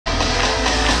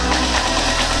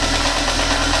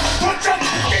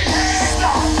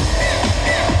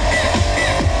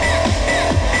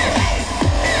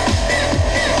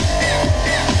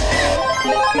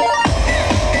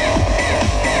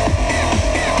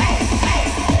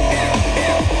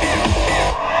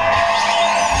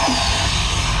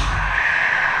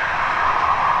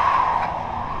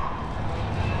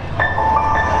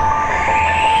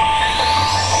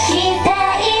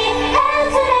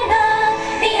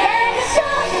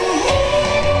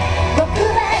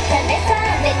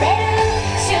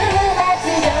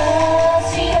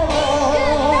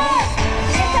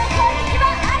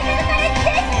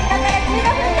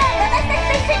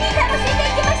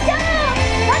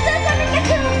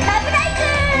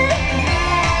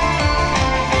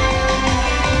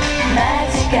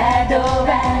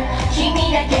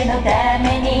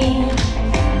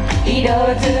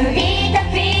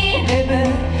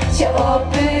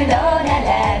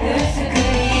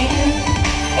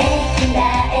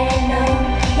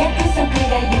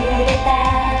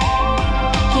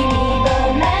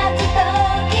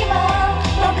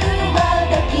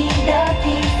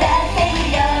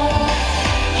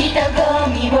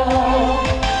を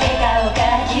笑顔が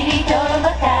切り取っ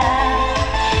た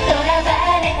囚わ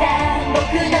れた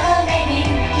僕の目に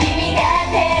君が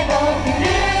手を振る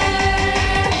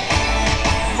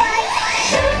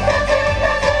ずっとずっと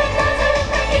ずっとずっ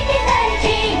と聞きたい君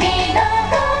の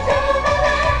言葉は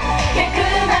100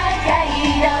万回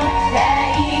のラ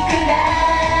イクな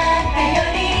んてよ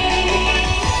り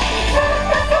そっ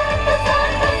とそっとそ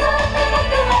っとそっと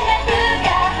僕は楽が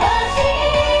欲し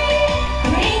い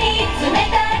不意に詰め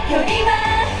た距離は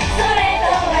それと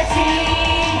は違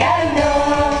うの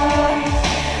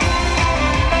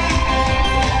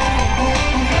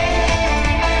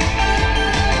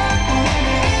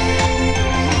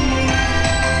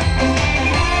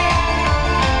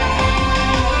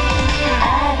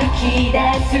歩き出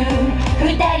す二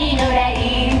人のラ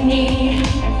インに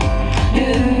ル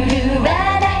ールは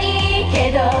ないけ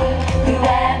ど不安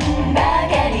ば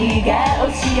かりが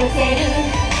押し寄せる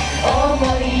思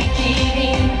い切り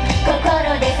心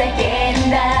で叫ん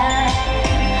だ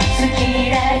好き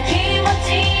な気持ち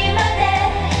まで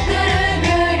ぐるぐ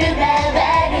る回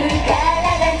る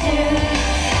体中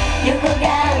横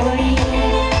顔によ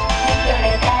れ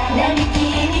た並木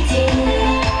道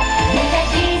優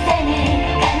しさに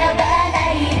かなわな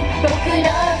い僕の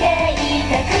計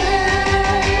画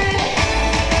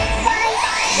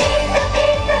きっとき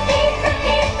っときっとき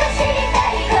っと知りた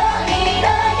い恋の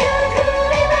行方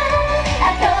はあ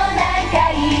と何回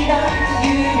の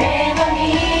夢を見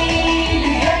る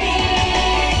より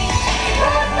も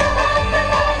っともっと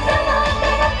もっともっと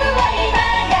僕は今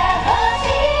が欲し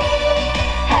い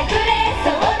はぐれそ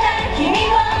うな君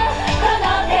をこの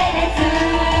手でつ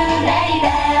ないだ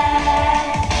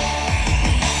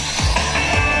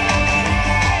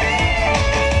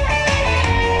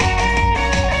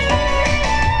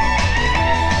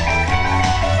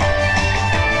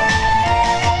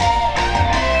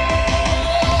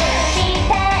期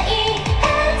待外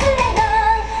れの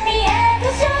リアク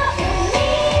ションに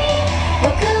僕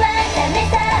は試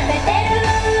されてる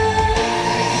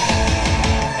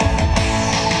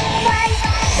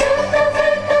ずっとず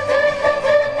っとずっとず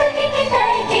っと聞きた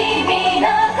い君の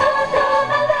言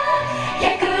葉は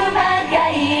100万回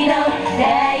のラ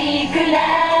イクな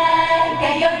んか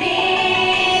より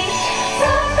そっ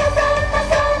とそっと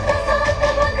そっとそっと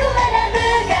僕はラブ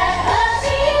が欲し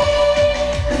い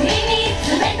不意に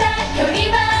詰めた距離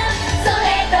はそ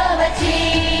れとは違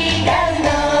うの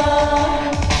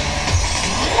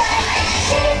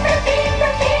きっときっと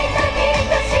きっときっ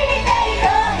と知りたい恋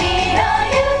の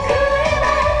行方は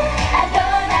あと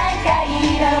何回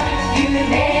の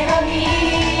夢を見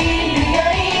るよ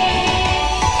り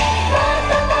もっ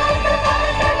ともっとも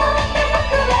っともっと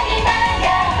僕は今が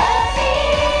欲し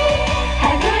いは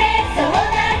ぐれそう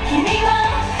な君を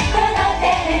この手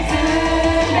でつ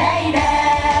ないだ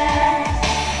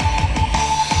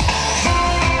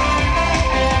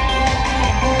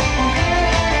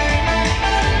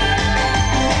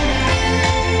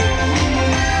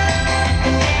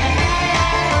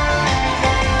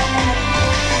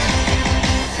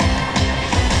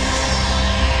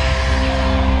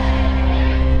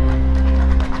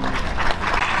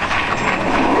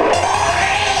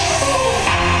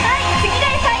次で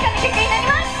最後の曲になり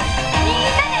ますみん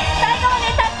なで最後まで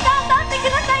たくさん歌ってく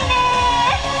ださいね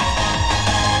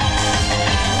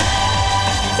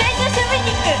青春シューベテ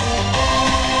ィック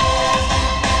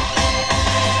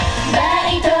バ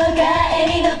イト帰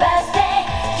りのバスで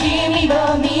君を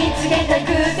見つけたく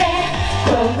て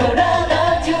心の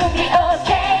準備 OK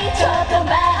ちょっと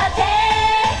待って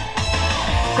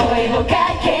声をか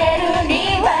けるに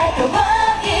は遠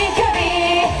い距離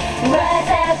わ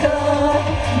ざと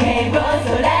目をそ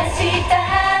らした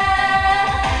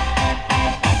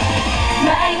毎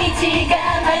日が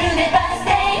まるでバスデ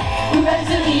ー浮つ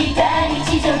いた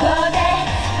日常で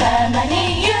たまに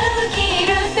勇気いる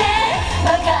ってわ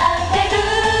かってる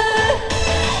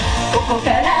ここか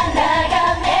ら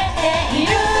眺めている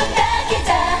だけ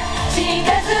じゃ近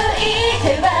づいて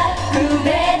はくれ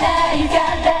ないか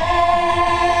ら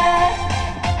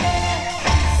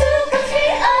少し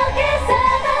大げさ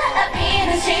なアピ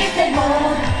ールしても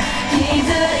気づ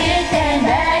いてな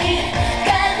いか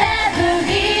らぶ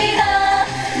りの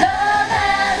ロマ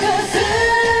ンス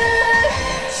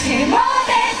しもべ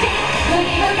ティック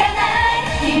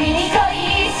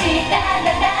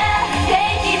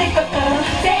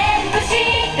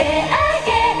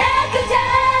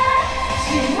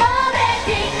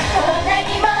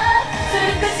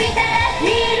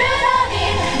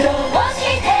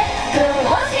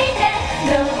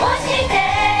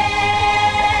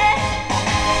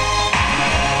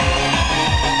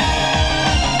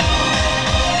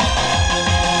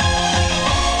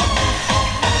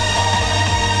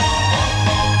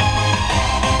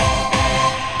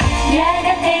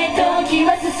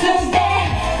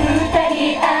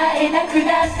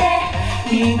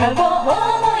今を思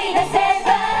い出せ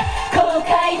ば後悔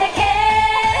だけ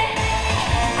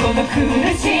この苦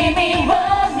しみを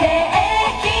ね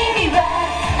君は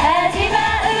味わ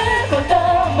うこと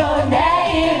もない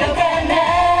のかな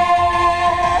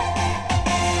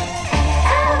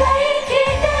淡い期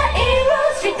待を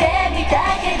してみた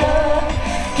けど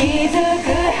気づく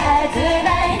はずな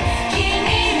い君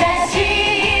らしい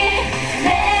レ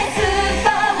スポ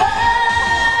ー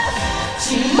し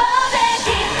もべき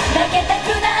負けたく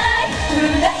ないプ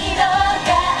ライド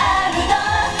があるの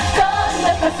今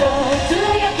度こそ強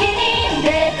気に出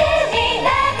てみな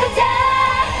くちゃ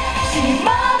しも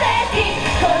べき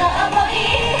この想い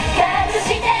隠し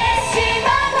てしま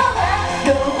うのはど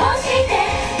うして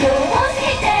どうし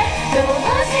てど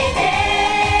うして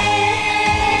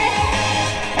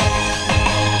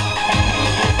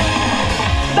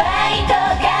バイト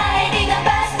帰りのバ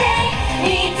ス停い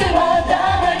つも通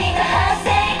りの反省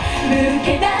抜け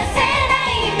出せな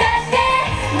いんだって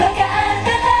分かった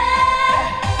な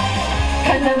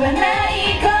叶わない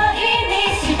恋に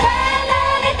縛ら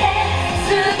れて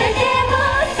全てを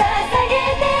捧げ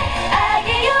てあげ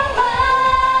よう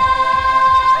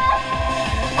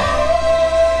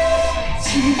し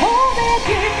もべき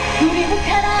振り向か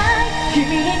ない君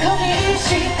に恋し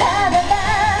たなら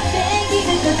できる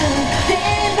こと全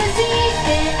部して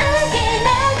あげな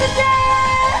くちゃ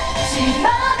しも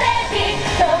べき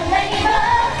こんなにも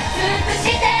尽くし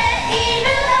ている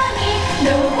のに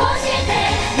どうして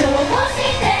どうし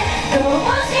てど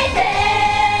うして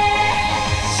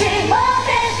しも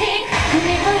べき振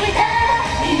り向いた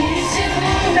一瞬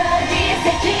の奇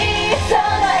跡その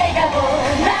笑顔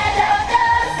また落と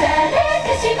され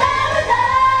てしまうの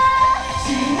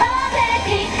しもべ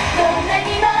きこんなに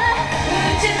も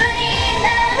夢中に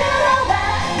なるのは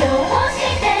どうし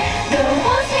てどう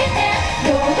してど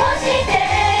うして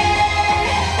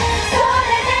そ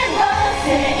れでも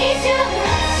青春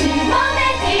しもべ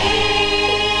き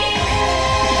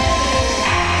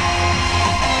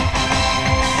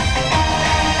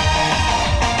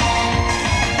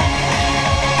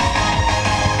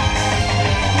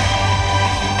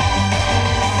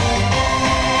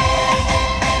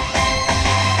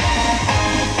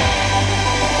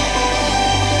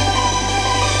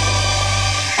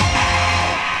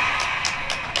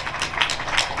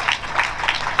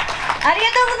ありが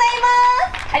とうございま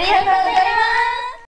す。ありがとうございます。